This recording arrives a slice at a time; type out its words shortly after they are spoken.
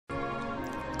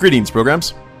Greetings,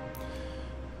 programs.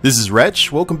 This is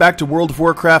Wretch. Welcome back to World of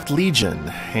Warcraft Legion,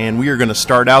 and we are going to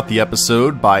start out the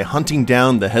episode by hunting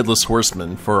down the Headless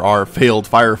Horseman for our failed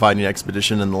firefighting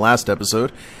expedition in the last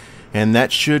episode, and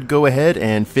that should go ahead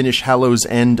and finish Hallow's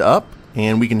End up,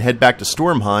 and we can head back to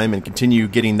Stormheim and continue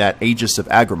getting that Aegis of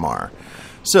Agrimar.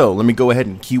 So, let me go ahead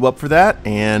and queue up for that,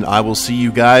 and I will see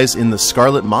you guys in the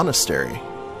Scarlet Monastery.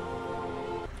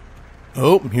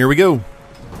 Oh, here we go.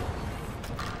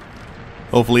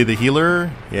 Hopefully the healer,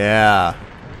 yeah.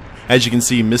 As you can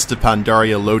see, Mista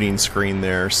Pandaria loading screen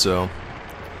there, so.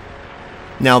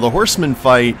 Now, the Horseman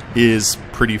fight is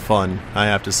pretty fun, I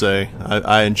have to say.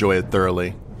 I enjoy it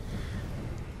thoroughly.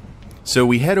 So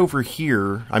we head over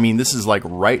here. I mean, this is like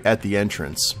right at the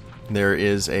entrance. There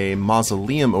is a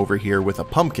mausoleum over here with a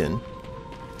pumpkin.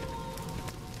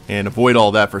 And avoid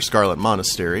all that for Scarlet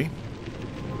Monastery.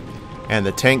 And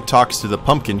the tank talks to the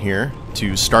pumpkin here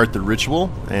to start the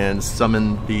ritual and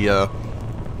summon the,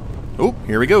 Oh,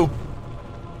 here we go.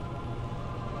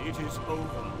 It is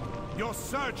over. Your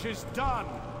search is done.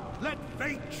 Let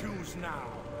fate choose now.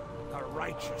 The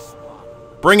righteous one.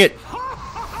 Bring it!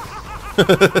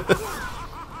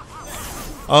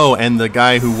 Oh, and the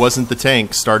guy who wasn't the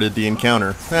tank started the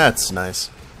encounter. That's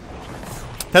nice.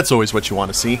 That's always what you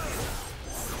want to see.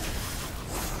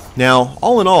 Now,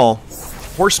 all in all,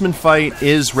 Horseman fight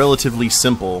is relatively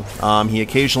simple. He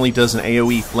occasionally does an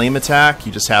AoE flame attack.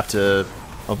 You just have to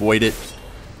avoid it,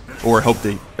 or hope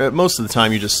that most of the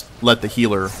time you just let the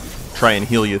healer try and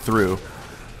heal you through.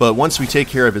 But once we take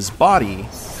care of his body,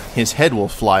 his head will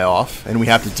fly off, and we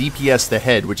have to DPS the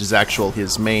head, which is actual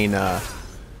his main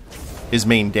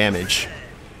damage.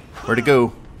 Where'd it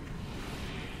go?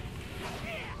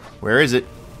 Where is it?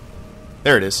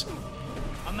 There it is.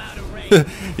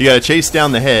 You gotta chase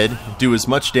down the head, do as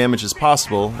much damage as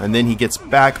possible, and then he gets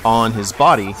back on his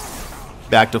body,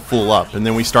 back to full up. And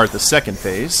then we start the second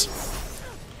phase.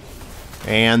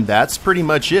 And that's pretty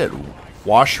much it.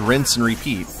 Wash, rinse, and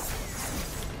repeat.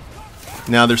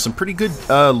 Now there's some pretty good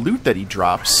loot that he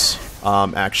drops,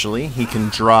 actually. He can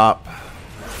drop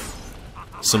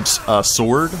some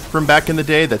sword from back in the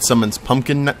day that summons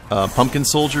pumpkin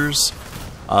soldiers,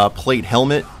 plate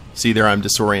helmet. See there, I'm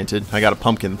disoriented. I got a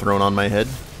pumpkin thrown on my head.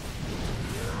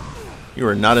 You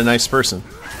are not a nice person.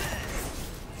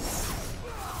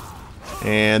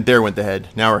 And there went the head.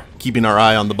 Now we're keeping our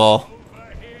eye on the ball.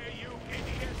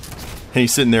 And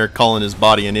he's sitting there calling his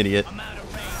body an idiot.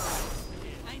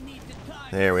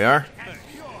 There we are.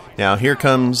 Now here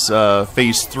comes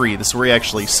phase 3. This is where he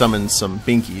actually summons some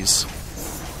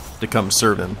binkies to come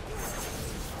serve him.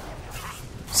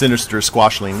 Sinister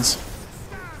squashlings.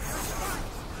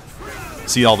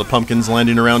 See all the pumpkins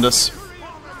landing around us?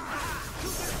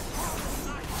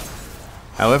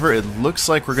 However, it looks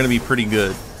like we're going to be pretty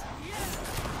good.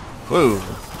 Whoa.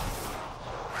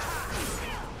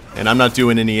 And I'm not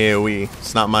doing any AoE.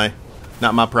 It's not my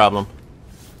problem.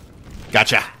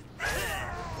 Gotcha.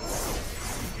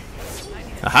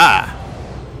 Aha!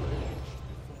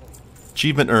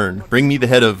 Achievement earned. Bring me the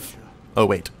head of... Oh,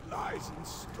 wait.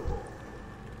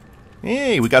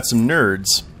 Hey, we got some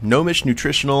nerds. Gnomish,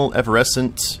 nutritional,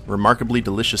 effervescent, remarkably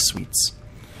delicious sweets.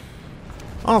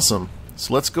 Awesome.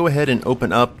 So let's go ahead and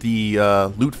open up the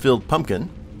loot-filled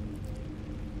pumpkin.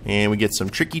 And we get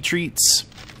some tricky treats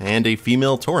and a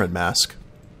female Tauren mask.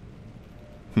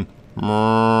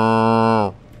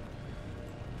 And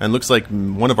looks like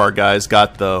one of our guys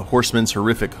got the Horseman's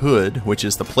horrific hood, which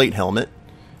is the plate helmet.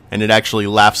 And it actually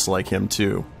laughs like him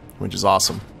too, which is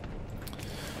awesome.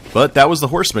 But that was the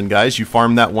Horseman, guys. You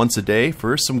farm that once a day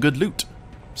for some good loot.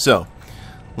 So,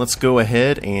 let's go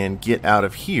ahead and get out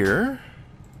of here.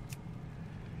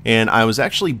 And I was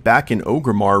actually back in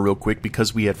Orgrimmar real quick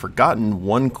because we had forgotten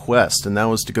one quest, and that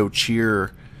was to go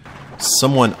cheer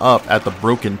someone up at the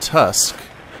Broken Tusk.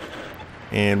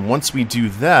 And once we do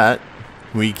that,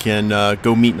 we can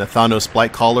go meet Nathanos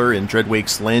Blightcaller in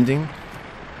Dreadwake's Landing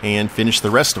and finish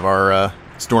the rest of our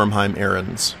Stormheim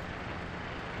errands.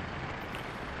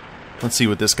 Let's see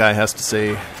what this guy has to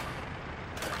say.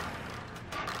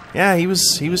 Yeah, he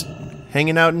was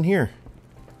hanging out in here.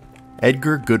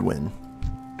 Edgar Goodwin.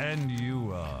 And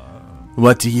you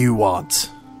What do you want?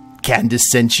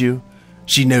 Candace sent you?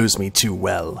 She knows me too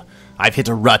well. I've hit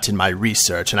a rut in my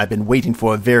research, and I've been waiting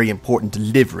for a very important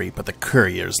delivery, but the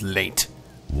courier's late.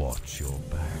 Watch your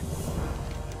back.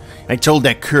 I told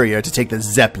that courier to take the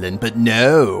Zeppelin, but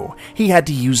no. He had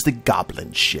to use the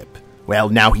Goblin ship. Well,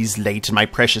 now he's late, and my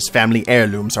precious family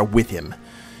heirlooms are with him.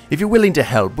 If you're willing to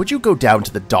help, would you go down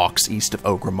to the docks east of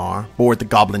Orgrimmar, board the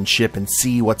Goblin ship, and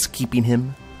see what's keeping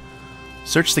him?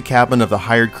 Search the cabin of the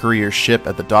hired courier ship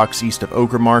at the docks east of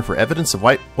Ogremar for evidence of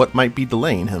what might be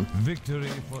delaying him.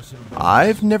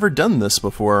 I've never done this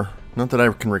before, not that I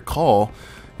can recall.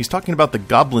 He's talking about the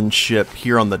goblin ship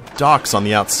here on the docks on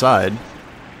the outside.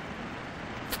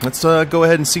 Let's go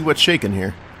ahead and see what's shaking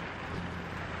here.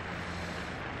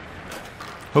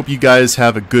 Hope you guys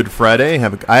have a good Friday.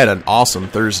 I had an awesome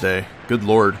Thursday. Good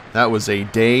lord, that was a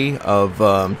day of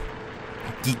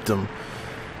geekdom.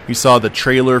 We saw the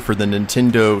trailer for the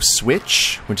Nintendo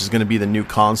Switch, which is going to be the new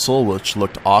console, which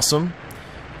looked awesome.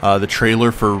 The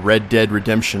trailer for Red Dead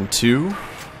Redemption 2,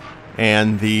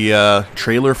 and the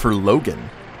trailer for Logan,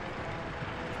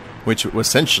 which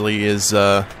essentially is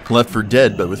Left 4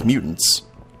 Dead but with mutants.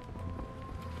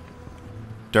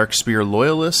 Darkspear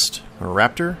Loyalist, or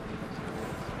Raptor.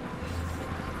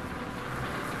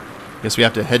 Guess we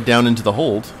have to head down into the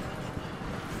hold.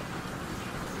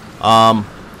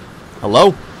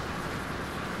 Hello?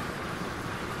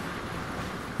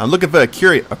 I'm looking for a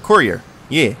courier.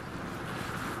 Yeah.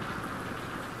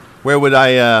 Where would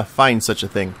I find such a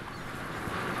thing?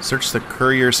 Search the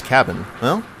courier's cabin.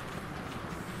 Well,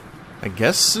 I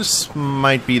guess this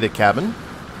might be the cabin.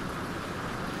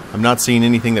 I'm not seeing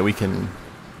anything that we can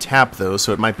tap, though,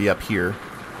 so it might be up here.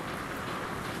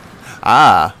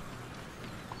 Ah.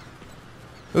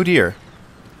 Oh dear.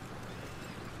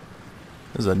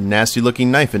 There's a nasty-looking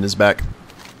knife in his back.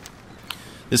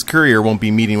 This courier won't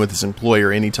be meeting with his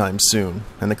employer anytime soon,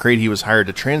 and the crate he was hired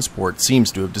to transport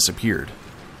seems to have disappeared.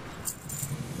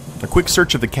 A quick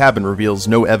search of the cabin reveals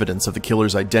no evidence of the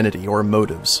killer's identity or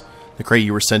motives. The crate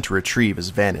you were sent to retrieve has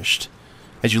vanished.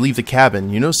 As you leave the cabin,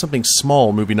 you notice something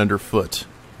small moving underfoot.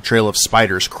 A trail of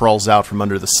spiders crawls out from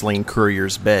under the slain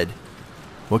courier's bed.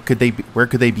 Where could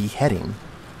they be heading?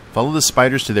 Follow the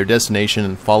spiders to their destination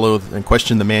and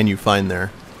question the man you find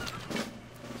there.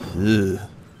 Ugh.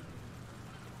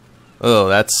 Oh,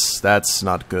 that's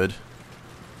not good.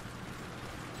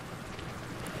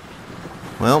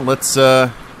 Well, let's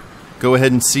go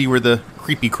ahead and see where the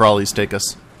creepy crawlies take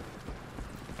us.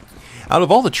 Out of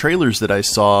all the trailers that I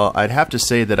saw, I'd have to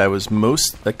say that I was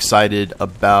most excited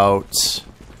about...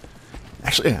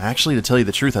 Actually, to tell you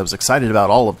the truth, I was excited about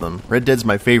all of them. Red Dead's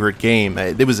my favorite game.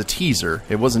 It was a teaser.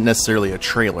 It wasn't necessarily a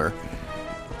trailer.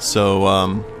 So,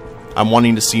 I'm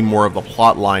wanting to see more of the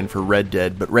plot line for Red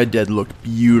Dead, but Red Dead looked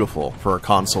beautiful for a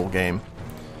console game.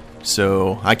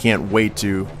 So, I can't wait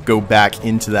to go back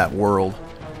into that world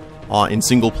in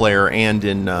single player and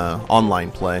in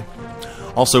online play.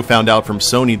 Also found out from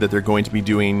Sony that they're going to be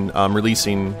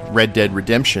releasing Red Dead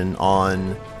Redemption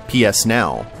on PS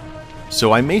Now.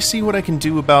 So I may see what I can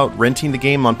do about renting the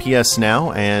game on PS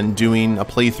Now and doing a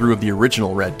playthrough of the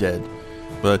original Red Dead,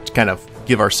 but kind of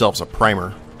give ourselves a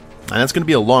primer. And that's going to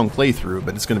be a long playthrough,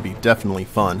 but it's going to be definitely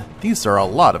fun. These are a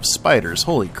lot of spiders,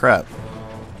 holy crap.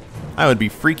 I would be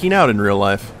freaking out in real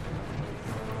life.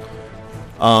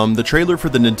 The trailer for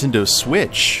the Nintendo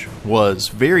Switch was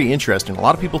very interesting. A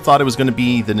lot of people thought it was going to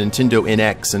be the Nintendo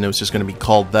NX and it was just going to be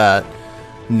called that.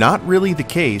 Not really the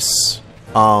case.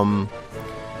 From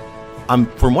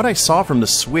what I saw from the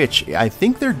Switch, I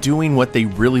think they're doing what they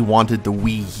really wanted the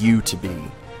Wii U to be.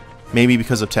 Maybe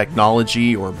because of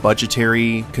technology or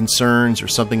budgetary concerns or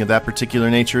something of that particular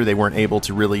nature, they weren't able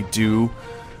to really do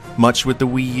much with the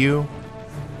Wii U.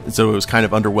 So it was kind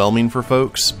of underwhelming for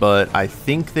folks, but I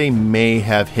think they may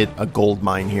have hit a gold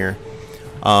mine here.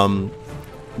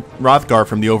 Rothgar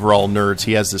from the Overall Nerds,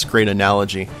 he has this great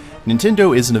analogy.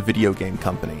 Nintendo isn't a video game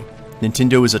company.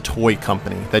 Nintendo is a toy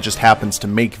company that just happens to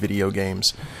make video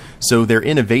games. So their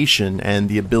innovation and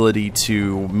the ability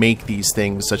to make these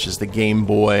things such as the Game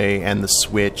Boy and the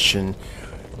Switch and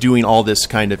doing all this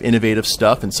kind of innovative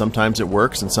stuff, and sometimes it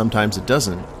works and sometimes it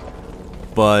doesn't.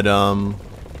 But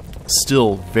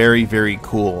still very, very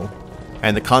cool.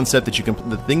 And the concept that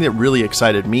the thing that really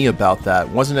excited me about that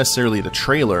wasn't necessarily the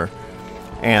trailer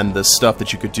and the stuff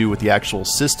that you could do with the actual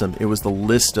system. It was the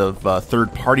list of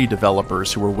third-party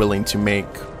developers who were willing to make...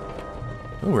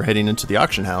 Oh, we're heading into the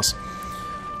auction house.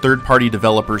 Third-party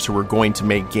developers who were going to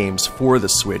make games for the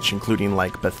Switch, including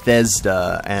like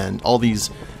Bethesda and all these,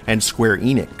 and Square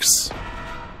Enix.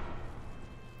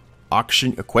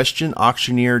 Auctioneer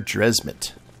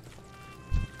Dresmet.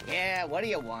 Yeah, what do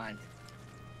you want?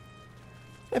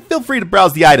 And feel free to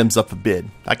browse the items up for bid.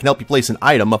 I can help you place an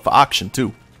item up for auction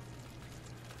too.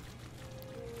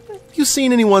 You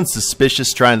seen anyone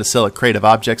suspicious trying to sell a crate of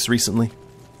objects recently?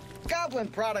 Goblin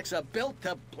products are built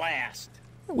to blast.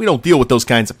 We don't deal with those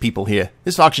kinds of people here.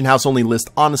 This auction house only lists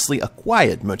honestly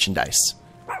acquired merchandise.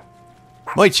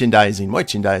 Merchandising.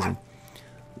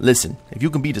 Listen, if you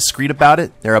can be discreet about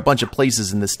it, there are a bunch of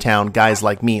places in this town guys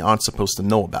like me aren't supposed to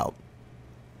know about.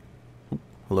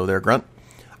 Hello there, Grunt.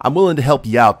 I'm willing to help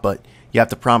you out, but you have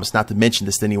to promise not to mention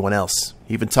this to anyone else.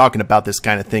 Even talking about this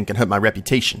kind of thing can hurt my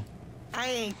reputation. I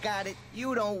ain't got it.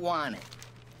 You don't want it.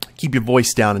 Keep your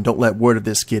voice down and don't let word of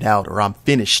this get out, or I'm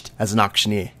finished as an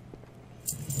auctioneer.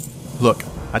 Look,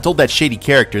 I told that shady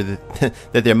character that,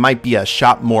 that there might be a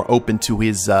shop more open to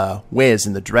his wares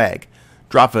in the drag.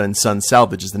 Draffa and Son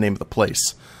Salvage is the name of the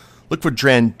place. Look for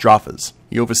Dran Draffa's.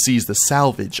 He oversees the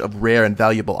salvage of rare and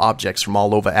valuable objects from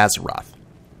all over Azeroth.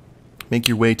 Make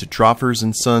your way to Draffa's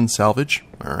and Son Salvage.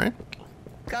 Alright.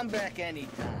 Come back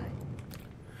anytime.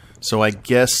 So I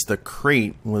guess the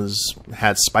crate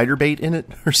had spider bait in it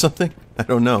or something? I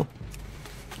don't know.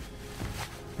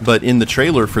 But in the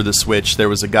trailer for the Switch, there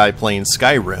was a guy playing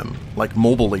Skyrim, like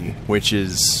mobilely, which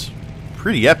is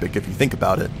pretty epic if you think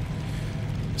about it.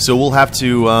 So we'll have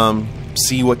to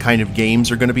see what kind of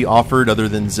games are going to be offered other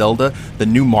than Zelda. The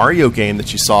new Mario game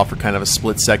that you saw for kind of a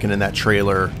split second in that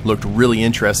trailer looked really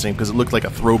interesting because it looked like a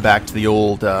throwback to the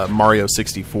old Mario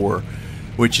 64,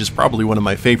 which is probably one of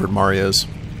my favorite Marios.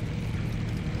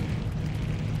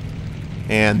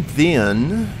 And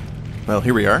then, well,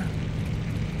 here we are.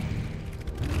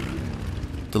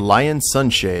 The Lion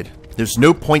Sunshade. There's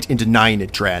no point in denying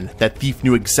it, Dran. That thief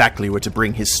knew exactly where to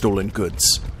bring his stolen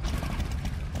goods.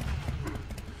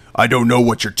 I don't know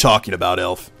what you're talking about,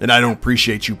 Elf, and I don't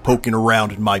appreciate you poking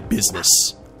around in my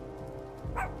business.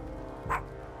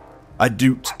 I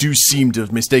do seem to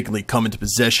have mistakenly come into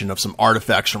possession of some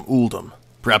artifacts from Uldum.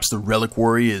 Perhaps the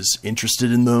Reliquary is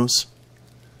interested in those?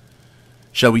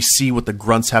 Shall we see what the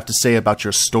grunts have to say about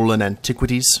your stolen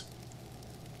antiquities?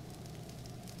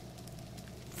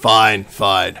 Fine,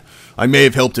 fine. I may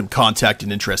have helped him contact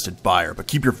an interested buyer, but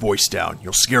keep your voice down.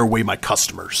 You'll scare away my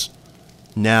customers.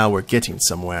 Now we're getting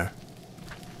somewhere.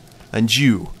 And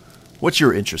you, what's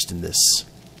your interest in this?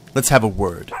 Let's have a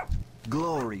word.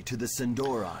 Glory to the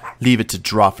Sindorai. Leave it to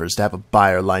Droffers to have a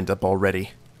buyer lined up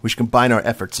already. We should combine our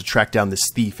efforts to track down this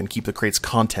thief and keep the crate's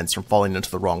contents from falling into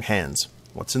the wrong hands.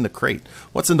 What's in the crate?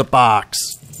 What's in the box?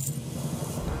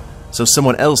 So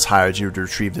someone else hired you to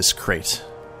retrieve this crate.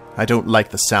 I don't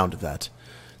like the sound of that.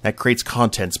 That crate's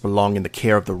contents belong in the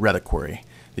care of the Reliquary.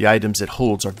 The items it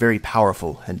holds are very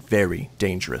powerful and very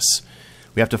dangerous.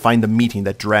 We have to find the meeting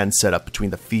that Dran set up between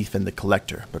the thief and the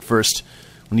collector, but first,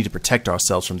 we need to protect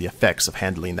ourselves from the effects of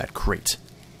handling that crate.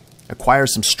 Acquire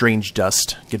some strange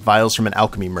dust, get vials from an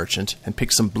alchemy merchant, and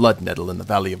pick some blood nettle in the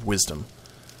Valley of Wisdom.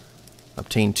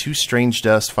 Obtain 2 strange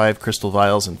dust, 5 crystal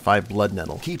vials, and 5 blood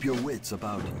nettle. Keep your wits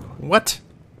about you. What?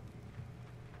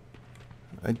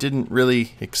 I didn't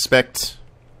really expect...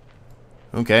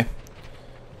 Okay.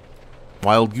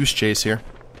 Wild goose chase here.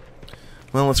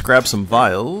 Well, let's grab some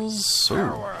vials.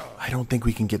 Oh, I don't think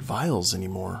we can get vials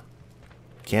anymore.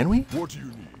 Can we? What do you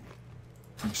need?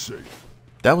 Be safe.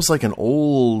 That was like an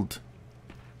old...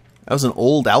 That was an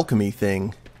old alchemy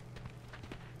thing.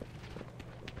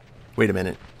 Wait a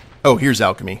minute. Oh, here's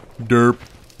alchemy. Derp.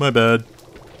 My bad.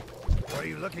 What are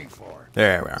you looking for?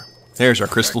 There we are. There's our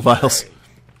crystal vials.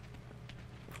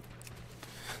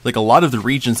 Like, a lot of the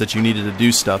regions that you needed to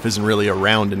do stuff isn't really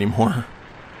around anymore.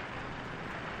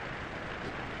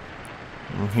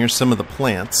 And here's some of the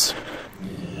plants.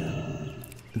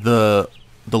 The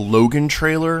Logan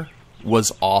trailer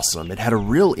was awesome. It had a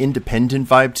real independent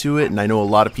vibe to it, and I know a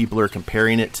lot of people are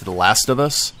comparing it to The Last of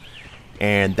Us,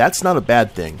 and that's not a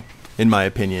bad thing, in my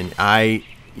opinion.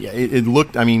 It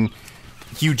looked, I mean,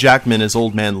 Hugh Jackman as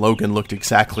Old Man Logan looked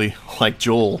exactly like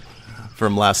Joel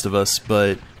from Last of Us,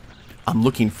 but I'm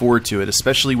looking forward to it,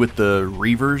 especially with the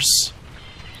Reavers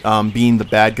being the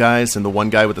bad guys and the one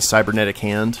guy with the cybernetic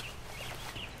hand.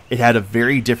 It had a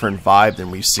very different vibe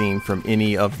than we've seen from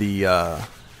any of the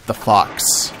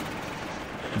Fox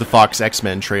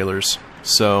X-Men trailers.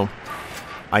 So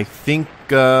I think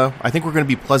we're going to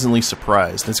be pleasantly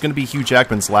surprised. It's going to be Hugh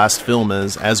Jackman's last film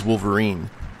as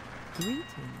Wolverine.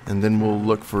 And then we'll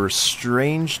look for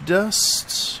strange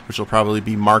dust, which will probably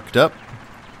be marked up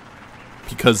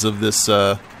because of this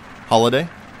holiday.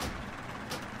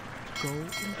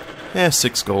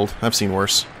 6 gold. I've seen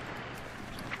worse.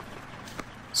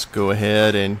 Let's go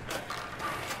ahead and...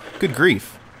 Good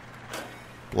grief.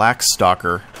 Black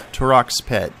Stalker. Turok's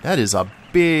pet. That is a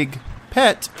big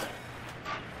pet.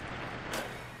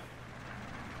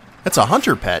 That's a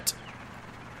hunter pet.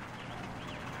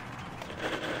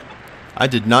 I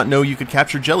did not know you could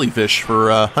capture jellyfish for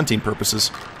hunting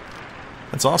purposes.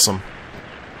 That's awesome.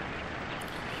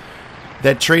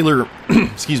 That trailer,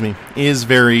 excuse me, is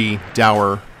very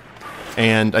dour.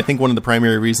 And I think one of the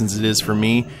primary reasons it is for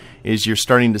me is you're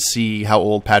starting to see how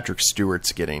old Patrick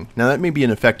Stewart's getting. Now, that may be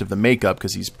an effect of the makeup,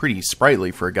 because he's pretty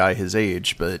sprightly for a guy his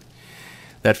age, but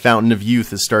That fountain of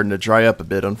youth is starting to dry up a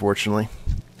bit, unfortunately.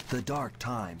 The dark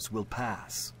times will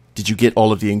pass. Did you get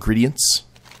all of the ingredients?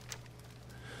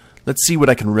 Let's see what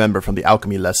I can remember from the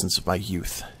alchemy lessons of my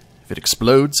youth. If it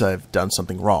explodes, I've done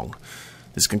something wrong.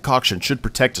 This concoction should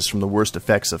protect us from the worst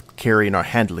effects of carrying or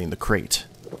handling the crate.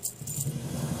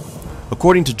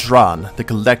 According to Dran, the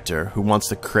collector who wants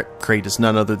the crate is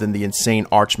none other than the insane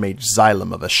Archmage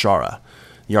Xylem of Ashara.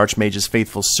 The Archmage's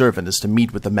faithful servant is to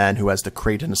meet with the man who has the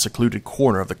crate in a secluded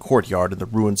corner of the courtyard in the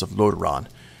ruins of Lordaeron.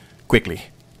 Quickly,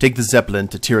 take the Zeppelin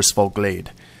to Tirisfal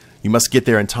Glade. You must get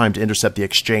there in time to intercept the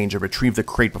exchange and retrieve the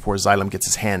crate before Xylem gets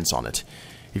his hands on it.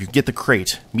 If you get the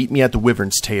crate, meet me at the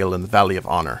Wyvern's Tail in the Valley of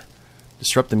Honor.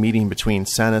 Disrupt the meeting between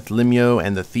Sanath Limyo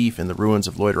and the thief in the ruins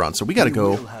of Lordaeron. So we gotta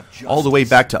go all the way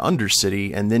back to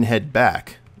Undercity and then head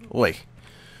back. Oi.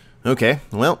 Okay,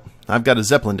 well, I've got a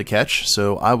Zeppelin to catch,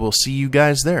 so I will see you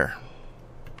guys there.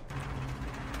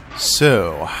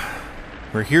 So,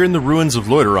 we're here in the ruins of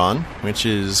Lordaeron, which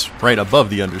is right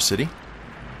above the Undercity.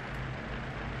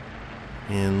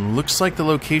 And looks like the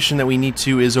location that we need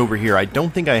to is over here. I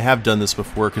don't think I have done this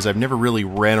before because I've never really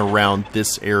ran around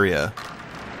this area.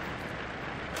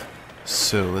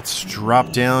 So let's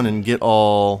drop down and get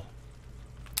all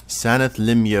Sanath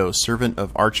Limyo, servant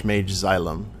of Archmage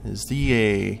Xylem. Is he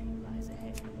a...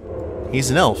 He's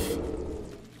an elf.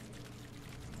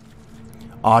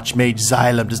 Archmage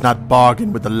Xylem does not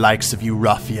bargain with the likes of you,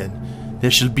 ruffian.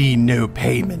 There shall be no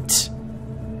payment.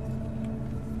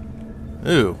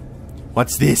 Ooh.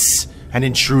 What's this? An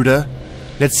intruder?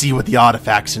 Let's see what the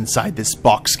artifacts inside this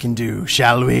box can do,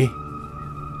 shall we?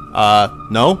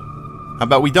 No? How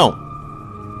about we don't?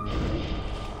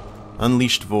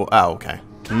 Unleashed Oh, okay.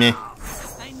 Meh.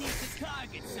 I need to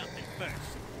target something first.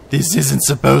 This isn't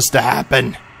supposed to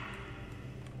happen.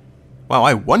 Wow,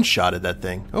 I one-shotted that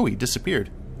thing. Oh, he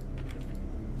disappeared.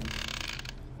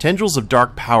 Tendrils of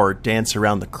dark power dance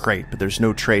around the crate, but there's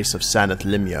no trace of Sanath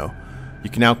Limyo. You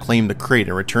can now claim the crate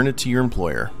and return it to your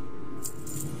employer.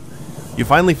 You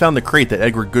finally found the crate that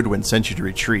Edgar Goodwin sent you to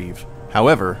retrieve.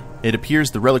 However, it appears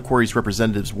the reliquary's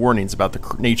representative's warnings about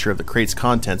the nature of the crate's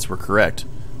contents were correct.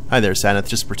 Hi there, Sanath.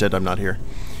 Just pretend I'm not here.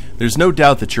 There's no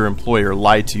doubt that your employer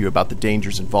lied to you about the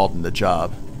dangers involved in the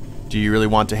job. Do you really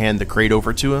want to hand the crate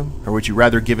over to him? Or would you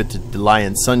rather give it to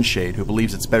Delian Sunshade, who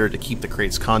believes it's better to keep the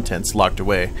crate's contents locked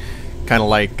away? Kind of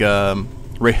like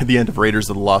right at the end of Raiders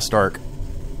of the Lost Ark.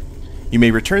 You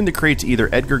may return the crate to either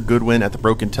Edgar Goodwin at the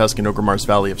Broken Tusk in Orgrimmar's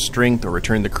Valley of Strength, or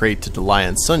return the crate to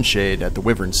Delian Sunshade at the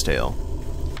Wyvern's Tail.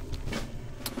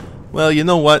 Well, you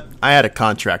know what? I had a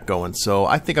contract going, so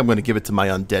I think I'm going to give it to my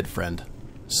undead friend.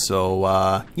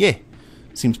 So, yeah.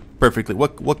 Seems perfectly...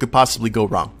 What could possibly go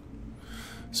wrong?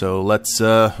 So, let's,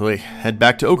 head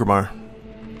back to Orgrimmar.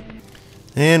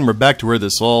 And we're back to where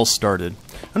this all started.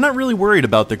 I'm not really worried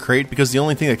about the crate, because the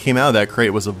only thing that came out of that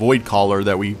crate was a Void Caller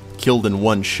that we killed in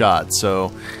one shot,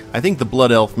 so I think the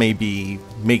Blood Elf may be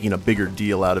making a bigger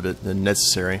deal out of it than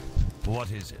necessary.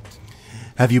 What is it?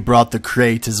 Have you brought the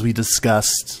crate as we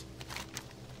discussed?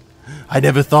 I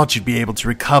never thought you'd be able to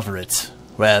recover it.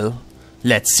 Well,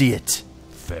 let's see it.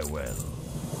 Farewell.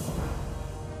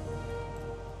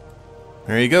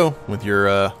 There you go, with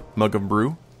your mug of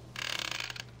brew.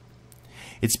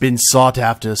 It's been sought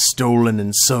after, stolen,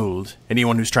 and sold.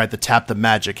 Anyone who's tried to tap the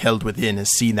magic held within has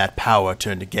seen that power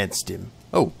turned against him.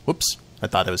 Oh, whoops. I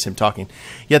thought it was him talking.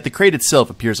 Yet the crate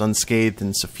itself appears unscathed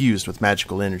and suffused with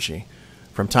magical energy.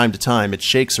 From time to time, it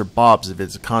shakes or bobs as if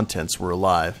its contents were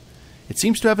alive. It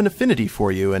seems to have an affinity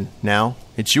for you, and now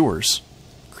it's yours.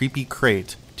 Creepy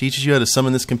crate. Teaches you how to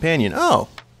summon this companion. Oh!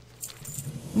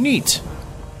 Neat!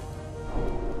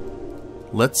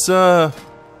 Let's,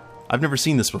 I've never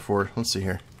seen this before. Let's see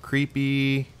here.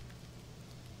 Creepy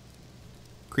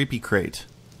crate.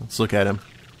 Let's look at him.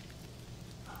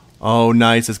 Oh,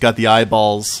 nice. It's got the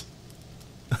eyeballs.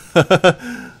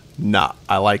 Nah,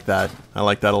 I like that. I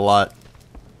like that a lot.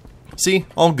 See?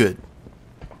 All good.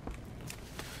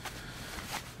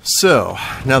 So,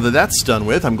 now that that's done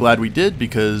with, I'm glad we did,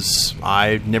 because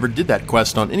I never did that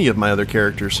quest on any of my other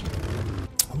characters.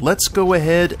 Let's go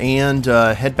ahead and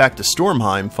head back to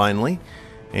Stormheim, finally,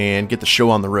 and get the show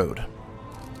on the road.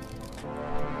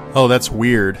 Oh, that's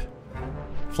weird.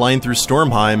 Flying through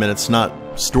Stormheim and it's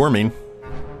not storming.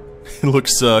 It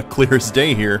looks clear as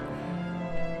day here.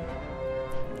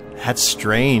 That's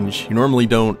strange. You normally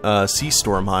don't see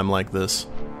Stormheim like this.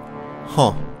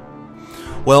 Huh.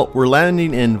 Well, we're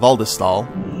landing in Valdestal,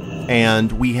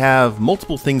 and we have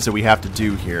multiple things that we have to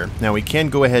do here. Now, we can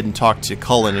go ahead and talk to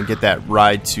Cullen and get that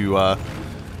ride to where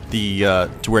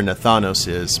Nathanos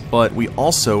is, but we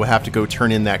also have to go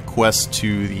turn in that quest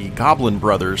to the Goblin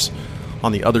Brothers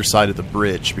on the other side of the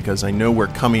bridge, because I know we're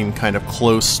coming kind of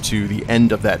close to the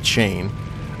end of that chain,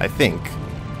 I think.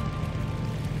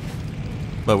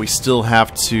 But we still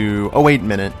have to... Oh, wait a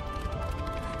minute.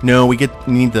 No, we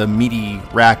need the meaty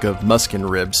rack of muskin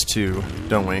ribs too,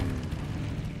 don't we?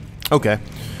 Okay.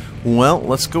 Well,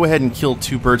 let's go ahead and kill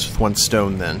 2 birds with 1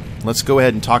 stone then. Let's go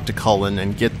ahead and talk to Cullen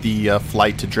and get the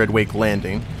flight to Dreadwake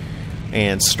Landing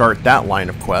and start that line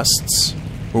of quests,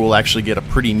 where we'll actually get a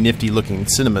pretty nifty looking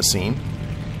cinema scene.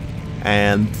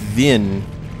 And then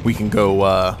we can go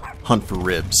hunt for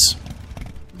ribs.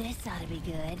 This ought to be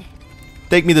good.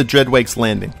 Take me to Dreadwake's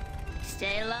Landing.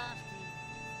 Stay lofty.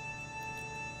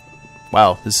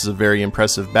 Wow, this is a very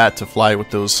impressive bat to fly with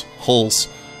those holes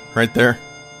right there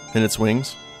in its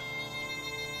wings.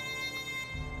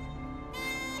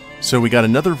 So we got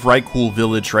another Vrykul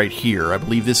village right here. I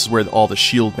believe this is where all the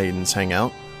shield maidens hang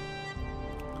out.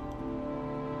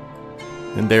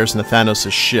 And there's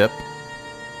Nathanos' ship.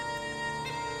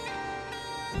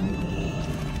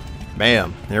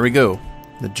 Bam, there we go.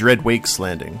 The Dreadwake's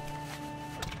Landing.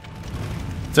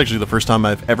 It's actually the first time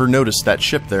I've ever noticed that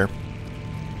ship there.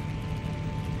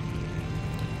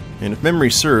 And if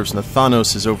memory serves,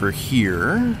 Nathanos is over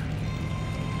here.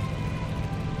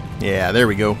 Yeah, there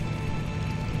we go.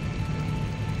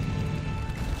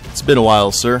 It's been a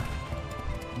while, sir.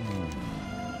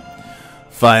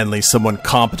 Finally, someone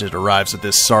competent arrives at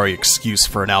this sorry excuse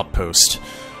for an outpost.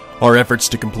 Our efforts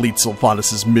to complete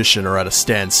Sylvanas' mission are at a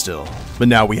standstill, but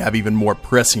now we have even more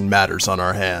pressing matters on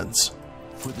our hands.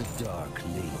 For the Dark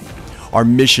Lady. Our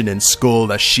mission in Skull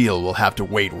Ashiel will have to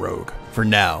wait, Rogue. For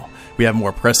now, we have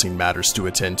more pressing matters to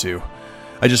attend to.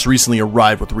 I just recently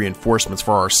arrived with reinforcements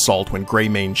for our assault when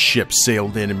Greymane's ship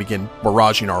sailed in and began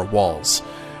barraging our walls.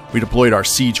 We deployed our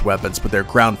siege weapons, but their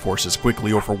ground forces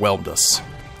quickly overwhelmed us.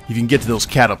 If you can get to those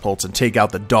catapults and take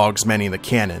out the dogs manning the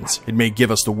cannons, it may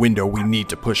give us the window we need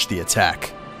to push the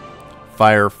attack.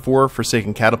 Fire 4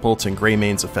 Forsaken catapults in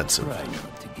Greymane's offensive. Try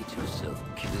not to get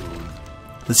yourself killed.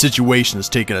 The situation has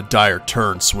taken a dire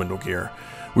turn, Swindlegear.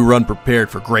 We were unprepared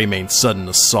for Greymane's sudden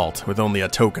assault, with only a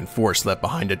token force left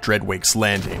behind at Dreadwake's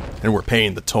Landing, and we're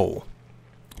paying the toll.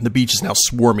 The beach is now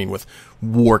swarming with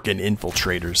Worken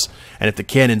infiltrators, and if the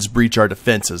cannons breach our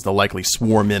defenses, they'll likely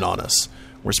swarm in on us.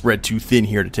 We're spread too thin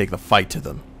here to take the fight to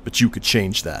them, but you could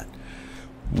change that.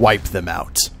 Wipe them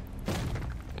out.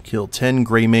 Kill 10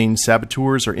 Greymane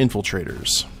saboteurs or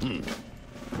infiltrators.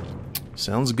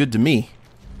 Sounds good to me.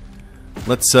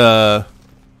 Let's go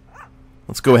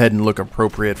ahead and look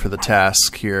appropriate for the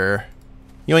task here.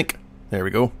 Yoink. There we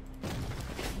go.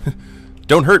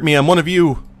 Don't hurt me, I'm one of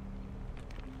you.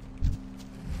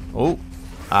 Oh.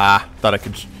 Thought I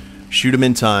could shoot him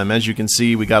in time. As you can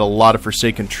see, we got a lot of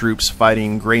Forsaken troops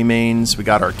fighting Greymanes. We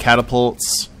got our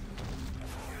catapults.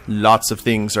 Lots of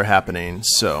things are happening,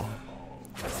 so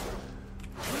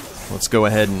let's go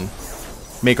ahead and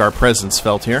make our presence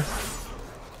felt here.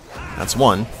 That's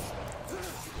 1.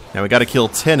 Now we got to kill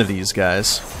 10 of these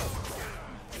guys.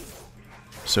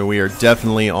 So we are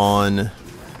definitely on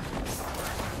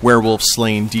werewolf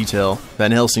slaying detail.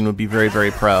 Van Helsing would be very,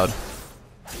 very proud.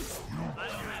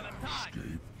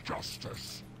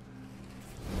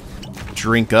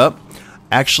 Drink up.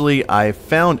 Actually, I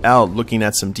found out looking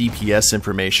at some DPS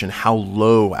information how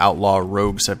low Outlaw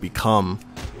rogues have become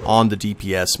on the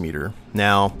DPS meter.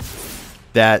 Now,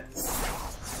 that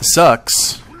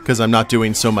sucks because I'm not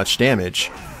doing so much damage,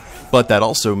 but that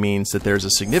also means that there's a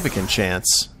significant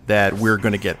chance that we're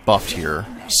going to get buffed here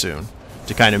soon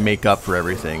to kind of make up for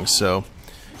everything. So,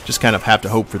 just kind of have to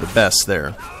hope for the best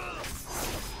there.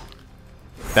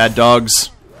 Bad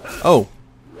dogs. Oh.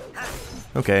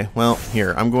 Okay, well,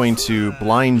 here, I'm going to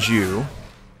blind you.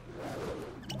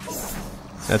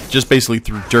 That just basically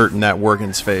threw dirt in that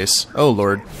Worgen's face. Oh,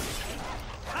 Lord.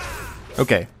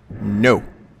 Okay. No.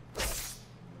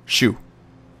 Shoo.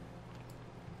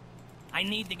 I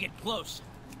need to get close.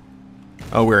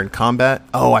 Oh, we're in combat?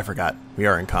 Oh, I forgot. We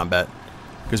are in combat.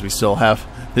 Because we still have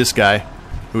this guy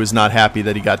who is not happy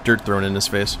that he got dirt thrown in his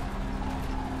face.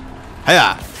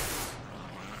 Hiya!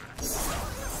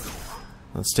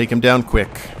 Let's take him down quick.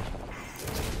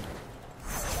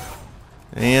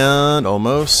 And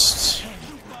almost.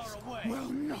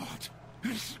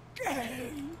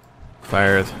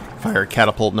 Fire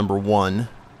catapult number 1.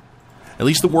 At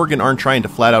least the Worgen aren't trying to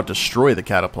flat out destroy the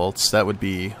catapults. That would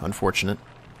be unfortunate.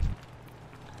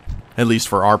 At least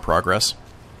for our progress.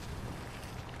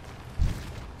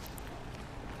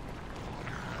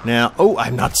 Now, oh,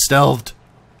 I'm not stealthed.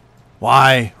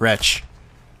 Why, Wretch?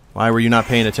 Why were you not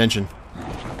paying attention?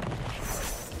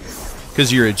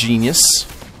 Because you're a genius.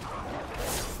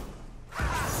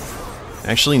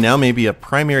 Actually, now maybe a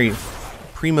primary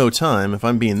primo time, if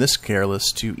I'm being this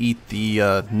careless, to eat the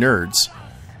nerds.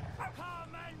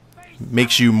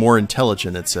 Makes you more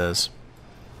intelligent, it says.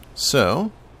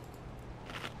 So,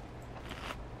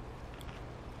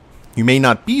 you may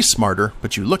not be smarter,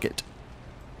 but you look it.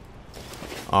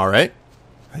 Alright.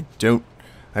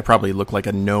 I probably look like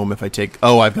a gnome if I take...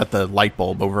 Oh, I've got the light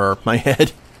bulb over my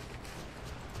head.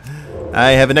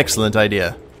 I have an excellent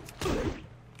idea.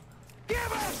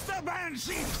 Give us the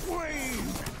Banshee Queen!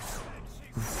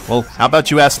 Well, how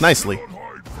about you ask nicely?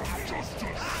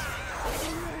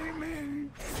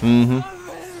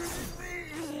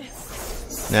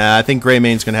 Nah, I think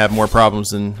Greymane's gonna have more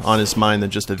problems on his mind than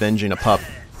just avenging a pup.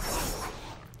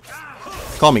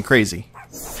 Call me crazy.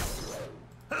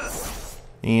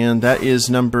 And that is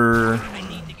number...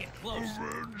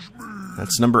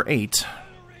 That's number 8.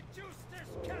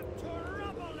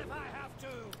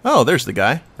 Oh, there's the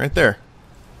guy, right there.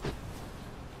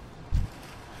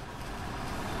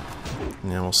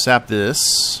 Now we'll sap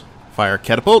this. Fire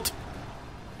catapult.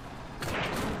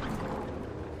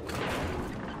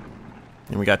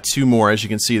 And we got 2 more. As you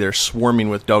can see, they're swarming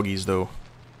with doggies, though.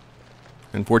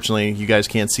 Unfortunately, you guys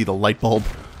can't see the light bulb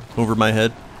over my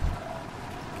head.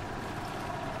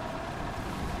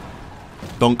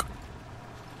 Dunk.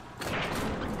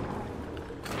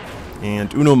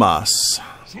 And uno mas.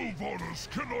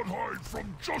 Cannot hide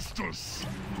from justice.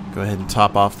 Go ahead and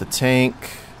top off the tank.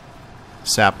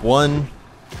 Sap 1.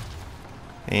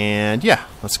 And yeah,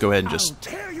 let's go ahead and just...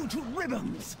 Tear you to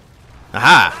ribbons.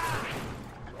 Aha!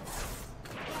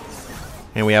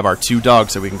 And we have our 2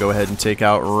 dogs that we can go ahead and take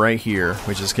out right here,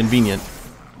 which is convenient.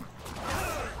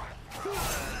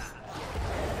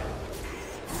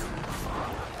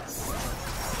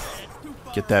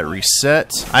 Get that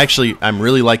reset. I'm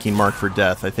really liking Mark for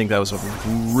Death. I think that was a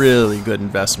really good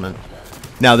investment.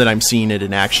 Now that I'm seeing it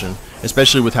in action.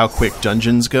 Especially with how quick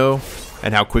dungeons go.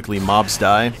 And how quickly mobs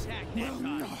die.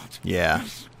 Yeah.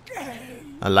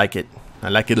 I like it. I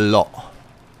like it a lot.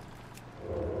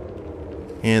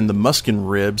 And the Muskin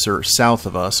Ribs are south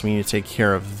of us. We need to take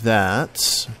care of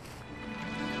that.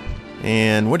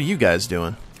 And what are you guys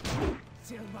doing?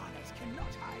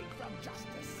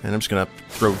 And I'm just going to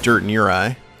throw dirt in your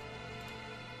eye.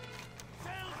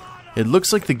 It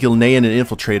looks like the Gilnean and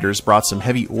Infiltrators brought some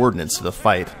heavy ordnance to the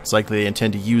fight. It's likely they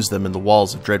intend to use them in the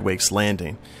walls of Dreadwake's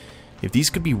Landing. If these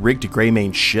could be rigged to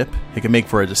Greymane's ship, it could make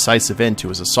for a decisive end to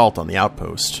his assault on the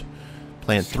outpost.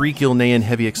 Plant 3 Gilnean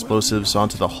heavy explosives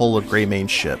onto the hull of Greymane's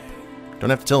ship.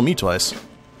 Don't have to tell me twice.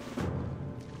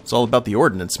 It's all about the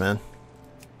ordnance, man.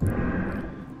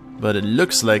 But it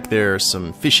looks like there are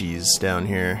some fishies down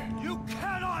here.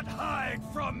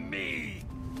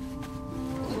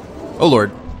 Oh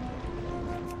lord.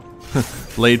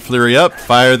 Blade Flurry up,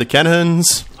 fire the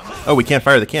cannons. Oh, we can't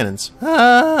fire the cannons.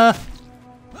 Ah!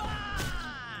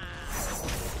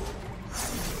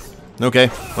 Okay,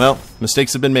 well,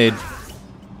 mistakes have been made.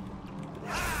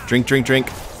 Drink, drink, drink.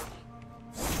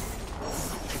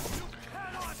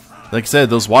 Like I said,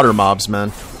 those water mobs,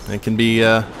 man. They can be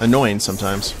annoying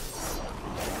sometimes.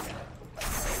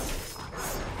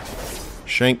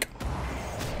 Shank.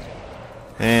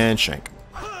 And shank.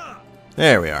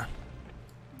 There we are.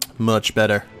 Much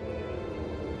better.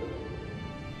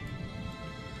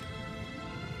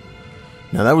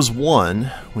 Now that was 1.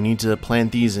 We need to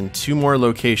plant these in 2 more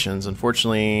locations.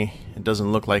 Unfortunately, it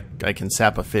doesn't look like I can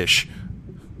sap a fish.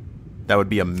 That would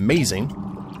be amazing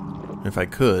if I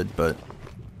could, but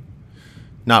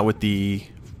not with the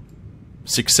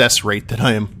success rate that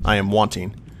I am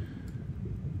wanting.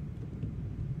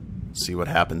 Let's see what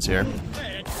happens here.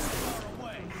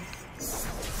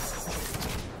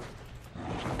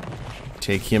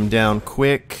 Take him down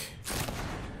quick.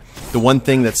 The one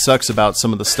thing that sucks about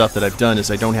some of the stuff that I've done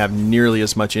is I don't have nearly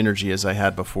as much energy as I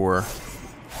had before.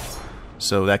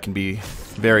 So that can be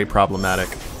very problematic.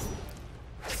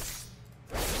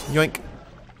 Yoink.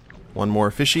 1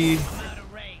 more fishy.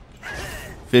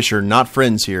 Fish are not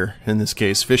friends here. In this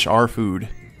case, fish are food.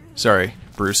 Sorry,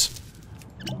 Bruce.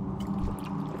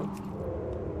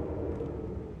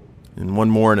 And 1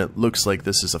 more, and it looks like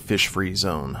this is a fish-free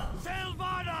zone.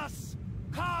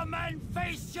 Come and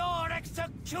face your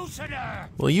executioner!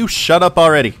 Will you shut up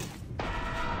already?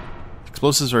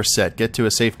 Explosives are set. Get to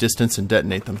a safe distance and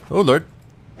detonate them. Oh lord.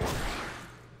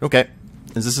 Okay.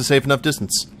 Is this a safe enough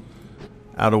distance?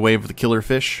 Out of way of the killer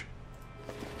fish.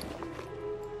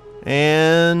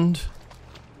 And...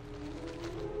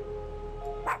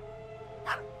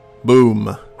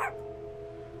 boom.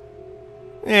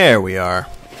 There we are.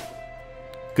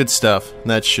 Good stuff.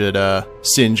 That should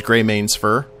singe Greymane's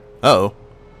fur. Uh-oh.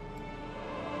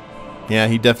 Yeah,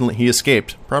 he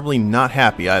escaped. Probably not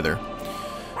happy either.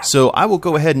 So I will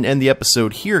go ahead and end the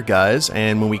episode here, guys,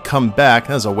 and when we come back,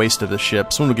 that was a waste of the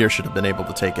ship. Swindlegear should have been able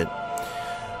to take it.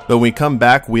 But when we come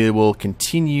back, we will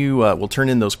continue, we'll turn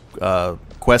in those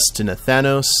quests to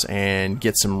Nathanos and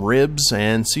get some ribs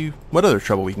and see what other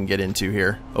trouble we can get into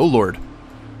here. Oh lord,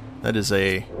 that is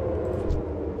a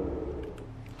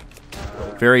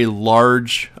very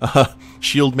large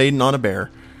shield maiden on a bear.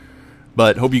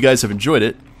 But hope you guys have enjoyed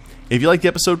it. If you liked the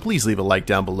episode, please leave a like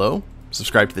down below.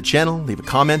 Subscribe to the channel, leave a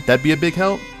comment, that'd be a big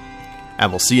help.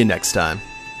 And we'll see you next time.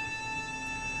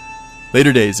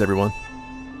 Later days, everyone.